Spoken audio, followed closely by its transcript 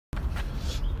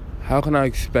how can I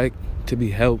expect to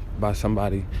be helped by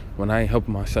somebody when I ain't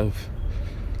helping myself?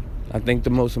 I think the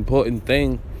most important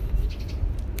thing,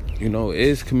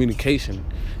 is communication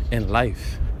in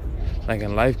life. Like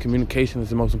in life, communication is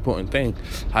the most important thing.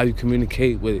 How you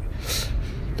communicate with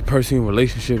the person you're in a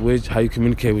relationship with, how you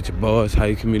communicate with your boss, how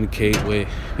you communicate with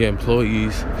your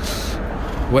employees,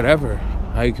 whatever.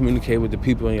 How you communicate with the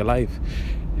people in your life.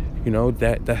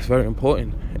 That's very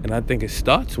important. And I think it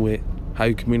starts with how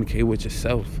you communicate with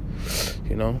yourself.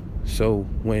 So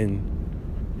when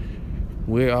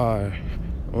we are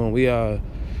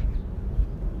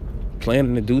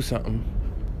planning to do something,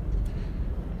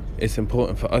 it's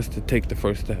important for us to take the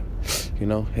first step,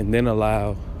 and then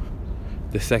allow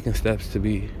the second steps to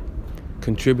be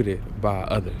contributed by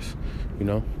others,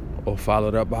 or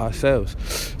followed up by ourselves.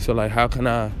 So like, how can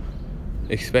I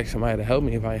expect somebody to help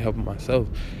me if I ain't helping myself?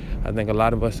 I think a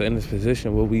lot of us are in this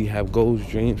position where we have goals,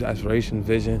 dreams, aspirations,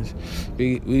 visions.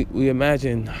 We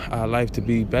imagine our life to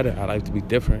be better, our life to be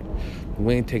different.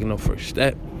 We ain't taking no first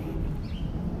step.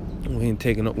 We're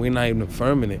not even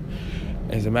affirming it.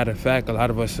 As a matter of fact, a lot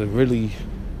of us are really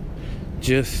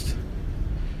just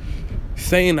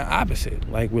saying the opposite.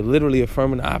 Like, we're literally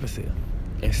affirming the opposite.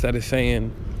 Instead of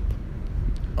saying,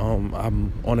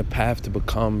 I'm on a path to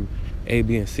become A,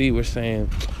 B, and C, we're saying,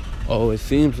 it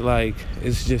seems like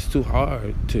it's just too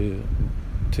hard to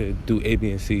do A,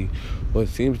 B, and C. Or it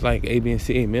seems like A, B, and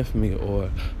C ain't meant for me. Or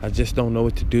I just don't know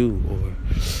what to do.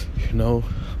 Or,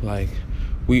 like,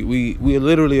 we're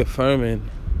literally affirming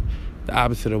the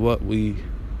opposite of what we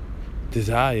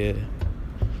desire,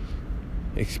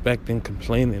 expecting,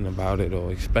 complaining about it,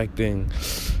 or expecting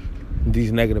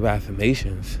these negative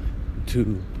affirmations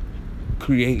to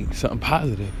create something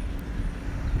positive,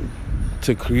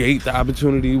 to create the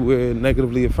opportunity we're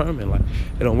negatively affirming. Like,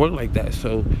 it don't work like that.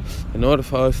 So in order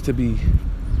for us to be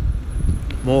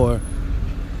more,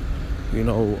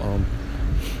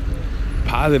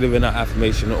 positive in our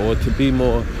affirmation, or to be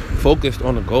more focused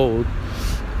on the goal,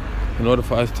 in order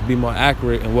for us to be more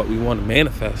accurate in what we want to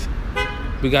manifest,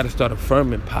 we got to start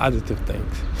affirming positive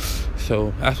things.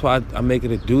 So that's why I make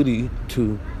it a duty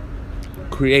to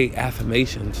create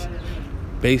affirmations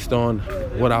based on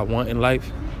what I want in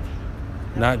life,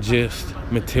 not just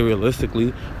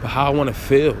materialistically, but how I want to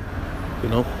feel.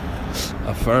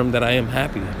 Affirm that I am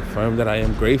happy, affirm that I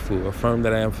am grateful, affirm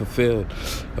that I am fulfilled,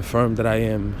 affirm that I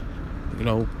am,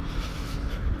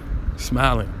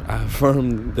 smiling. I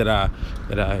affirm that I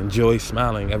enjoy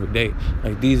smiling every day.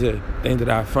 Like, these are things that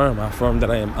I affirm. I affirm that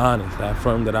I am honest. I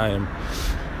affirm that I am,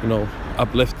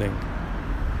 uplifting.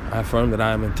 I affirm that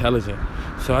I am intelligent.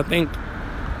 So I think,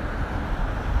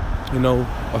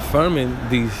 affirming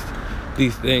these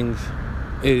things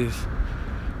is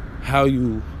how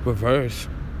you reverse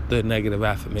the negative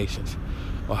affirmations,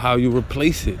 or how you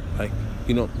replace it. Like,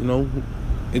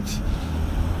 it's,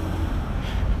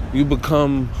 you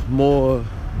become more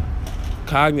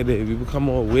cognitive, you become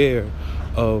more aware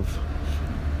of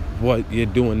what you're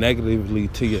doing negatively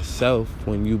to yourself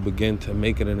when you begin to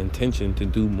make it an intention to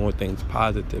do more things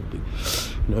positively.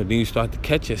 Then you start to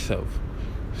catch yourself.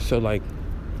 So like,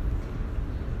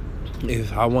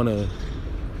 if I want to,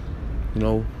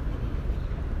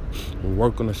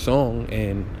 work on a song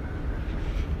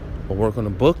or work on a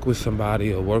book with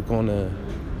somebody, or work on a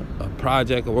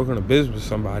project, or work on a business with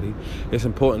somebody, it's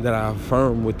important that I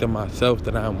affirm within myself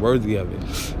that I am worthy of it.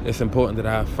 It's important that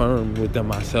I affirm within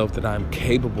myself that I'm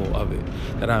capable of it,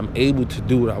 that I'm able to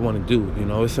do what I want to do.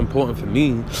 It's important for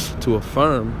me to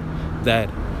affirm that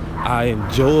I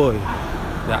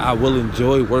will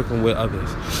enjoy working with others.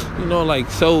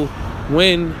 So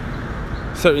when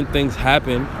certain things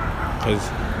happen, because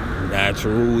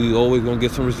natural, we always gonna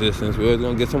get some resistance, we're always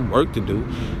gonna get some work to do.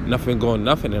 Nothing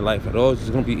in life at all. It's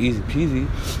just gonna be easy peasy.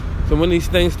 So when these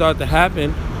things start to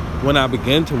happen, when I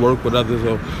begin to work with others,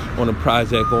 or on a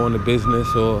project, or on a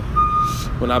business, or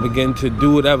when I begin to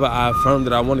do whatever I affirmed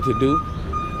that I wanted to do,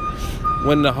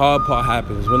 when the hard part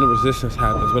happens, when the resistance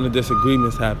happens, when the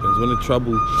disagreements happens, when the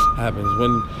trouble happens,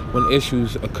 when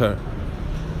issues occur,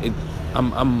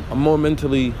 I'm more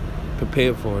mentally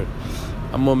prepared for it.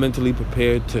 I'm more mentally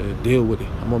prepared to deal with it.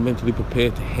 I'm more mentally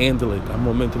prepared to handle it. I'm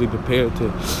more mentally prepared to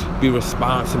be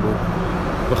responsible,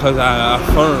 because I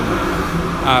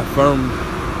affirm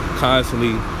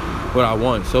constantly what I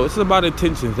want. So it's about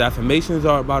intentions. Affirmations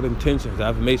are about intentions.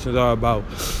 Affirmations are about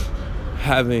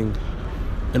having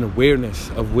an awareness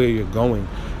of where you're going,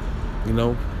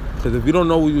 because if you don't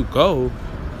know where you go,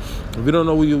 if you don't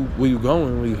know where you're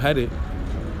going, where you're headed,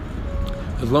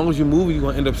 as long as you're moving, you're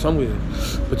going to end up somewhere.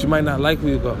 But you might not like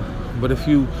where you go. But if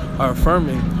you are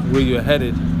affirming where you're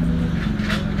headed,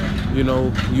 you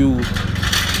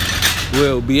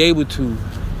will be able to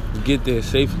get there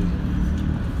safely.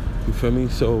 You feel me?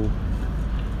 So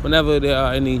whenever there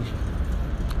are any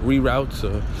reroutes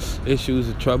or issues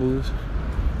or troubles,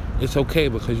 it's okay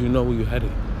because you know where you're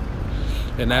headed.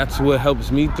 And that's what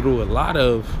helps me through a lot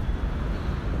of,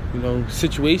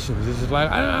 situations. It's just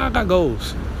like, I got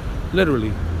goals,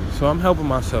 literally. So I'm helping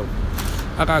myself.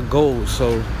 I got goals.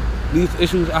 So these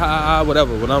issues,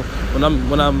 whatever. When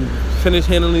I'm finished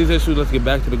handling these issues, let's get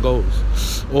back to the goals.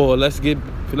 Or let's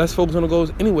focus on the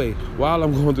goals anyway while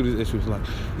I'm going through these issues. Like,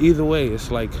 either way,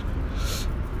 it's like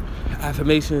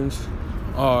affirmations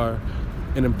are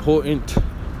an important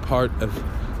part of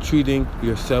treating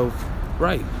yourself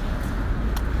right.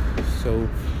 So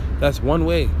that's one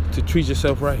way to treat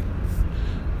yourself right.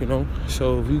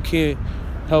 So if you can't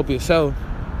help yourself,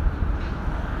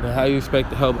 then how you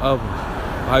expect to help others?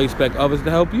 How you expect others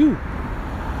to help you?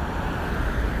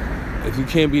 If you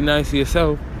can't be nice to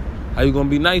yourself, how you gonna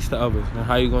be nice to others? And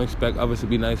how you gonna expect others to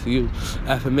be nice to you?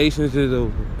 Affirmations is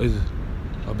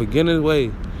a beginner's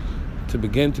way to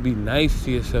begin to be nice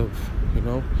to yourself,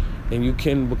 and you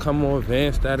can become more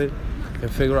advanced at it and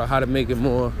figure out how to make it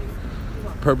more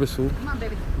purposeful. Come on,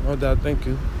 baby. No doubt, thank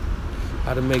you.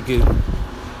 How to make it,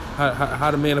 how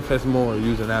to manifest more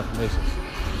using affirmations.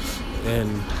 And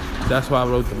that's why I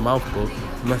wrote the Mouth book,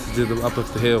 Messages of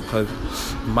Uplift to Heal, because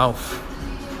mouth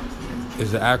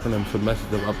is the acronym for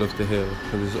Messages of Uplift to Heal,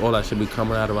 because it's all that should be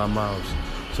coming out of our mouths.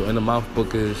 So in the Mouth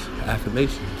book is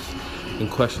affirmations and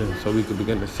questions, so we can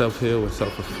begin to self-heal and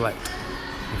self-reflect.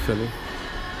 You feel me?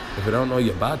 If you don't know,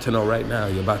 you're about to know right now.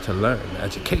 You're about to learn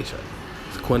education.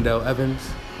 It's Quindell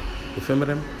Evans. You feel me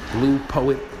then?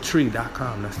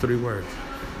 BluePoetry.com. That's 3 words.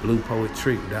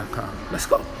 BluePoetry.com. Let's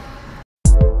go.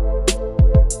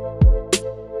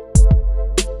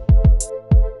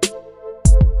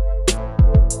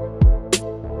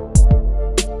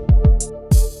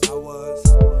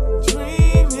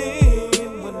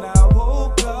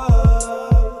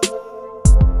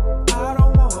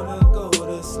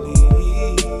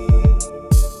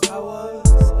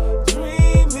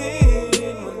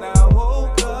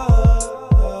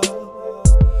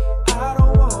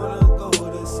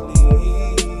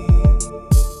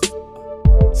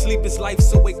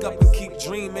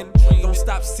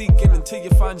 Seeking until you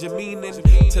find your meaning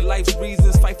to life's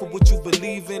reasons. Fight for what you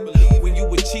believe in. When you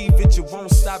achieve it, you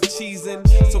won't stop cheesing.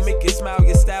 So make it smile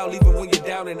your style even when you're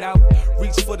down and out.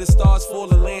 Reach for the stars,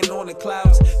 fall and land on the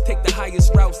clouds. Take the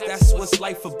highest routes, that's what's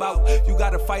life about. You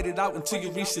gotta fight it out until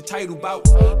you reach the title bout.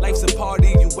 Life's a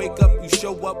party, you wake up, you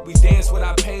show up. We dance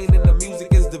without pain and the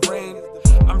music is the rain.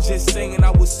 I'm just saying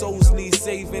our souls need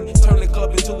saving. Turn the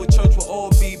club into a church we'll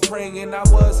all be praying. And I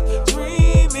was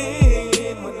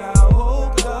dreaming when I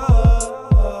woke up.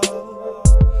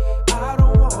 I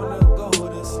don't wanna go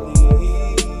to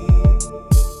sleep.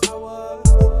 I was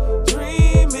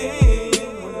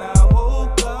dreaming when I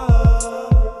woke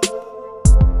up.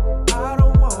 I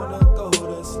don't wanna go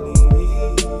to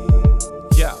sleep.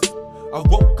 Yeah, I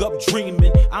woke up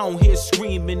dreaming. I don't hear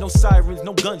screaming, no sirens,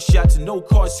 no gunshots, no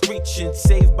cars screeching.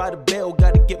 Saved by the bell,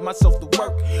 gotta get myself to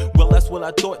work. Well, that's what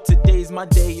I thought, today's my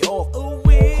day off.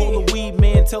 Call the weed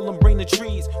man, tell him bring the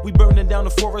trees. We burning down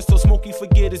the forest so Smokey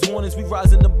forget his warnings. We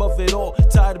rising above it all,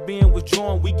 tired of being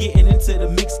withdrawn. We getting into the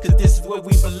mix cause this is where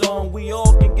we belong. We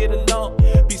all can get along.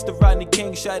 Peace to Rodney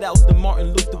King, shout out to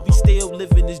Martin Luther. We still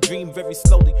living this dream very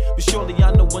slowly, but surely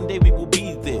I know one day we will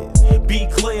be there. Be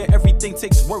clear, everything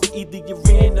takes work, either you're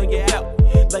in or you're out.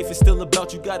 Life is still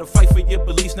about you gotta fight for your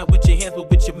beliefs, not with your hands but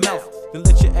with your mouth. Then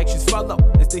let your actions follow,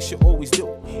 as they should always do.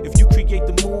 If you create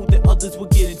the mood, then others will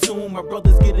get in tune. My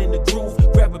brothers get in the groove,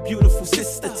 grab a beautiful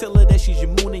sister, tell her that she's your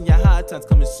moon and your high times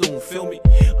coming soon, feel me?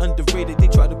 Underrated, they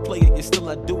try to play it, yet still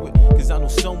I do it. Cause I know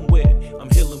somewhere I'm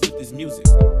healing with this music.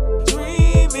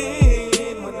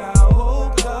 Dreaming when I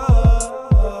woke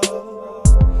up,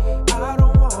 I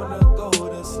don't wanna go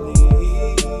to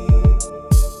sleep.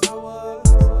 I was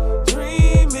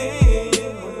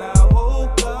dreaming when I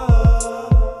woke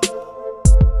up,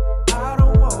 I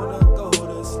don't wanna go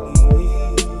to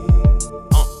sleep.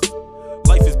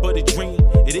 Life is but a dream,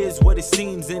 it is what it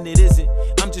seems and it isn't.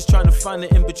 I'm just trying to find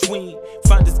the in-between.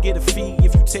 Finders get a fee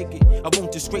if you take it. I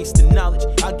won't disgrace the knowledge,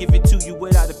 I'll give it to you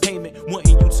without a payment.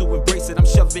 Wanting you to embrace it, I'm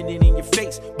shoving it in your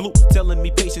face. Blue telling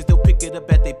me patience, they'll pick it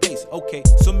up at their pace. Okay,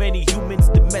 so many humans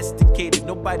domesticated.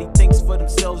 Nobody thinks for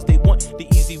themselves, they want the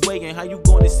easy way. And how you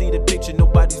gonna see the picture?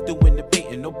 Nobody's doing the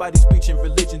painting. Nobody's preaching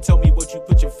religion, tell me what you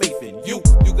put your faith in. You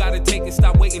gotta take it,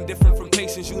 stop waiting, different from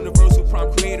patience. Universal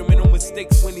prime creator, and no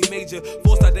mistakes when he major.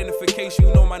 Forced identification,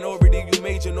 you know minority, you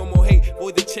major. No more hate,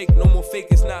 boy the check, no more fake,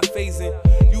 it's not phasing.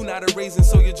 You not a raisin,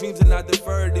 so your dreams are not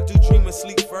deferred. Did you dream of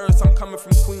sleep first? I'm coming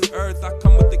from Queen clean earth. I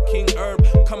come with the king herb,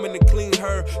 coming to clean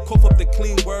her. Cough up the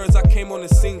clean words, I came on to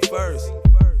sing first.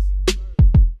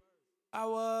 I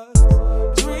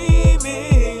was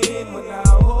dreaming.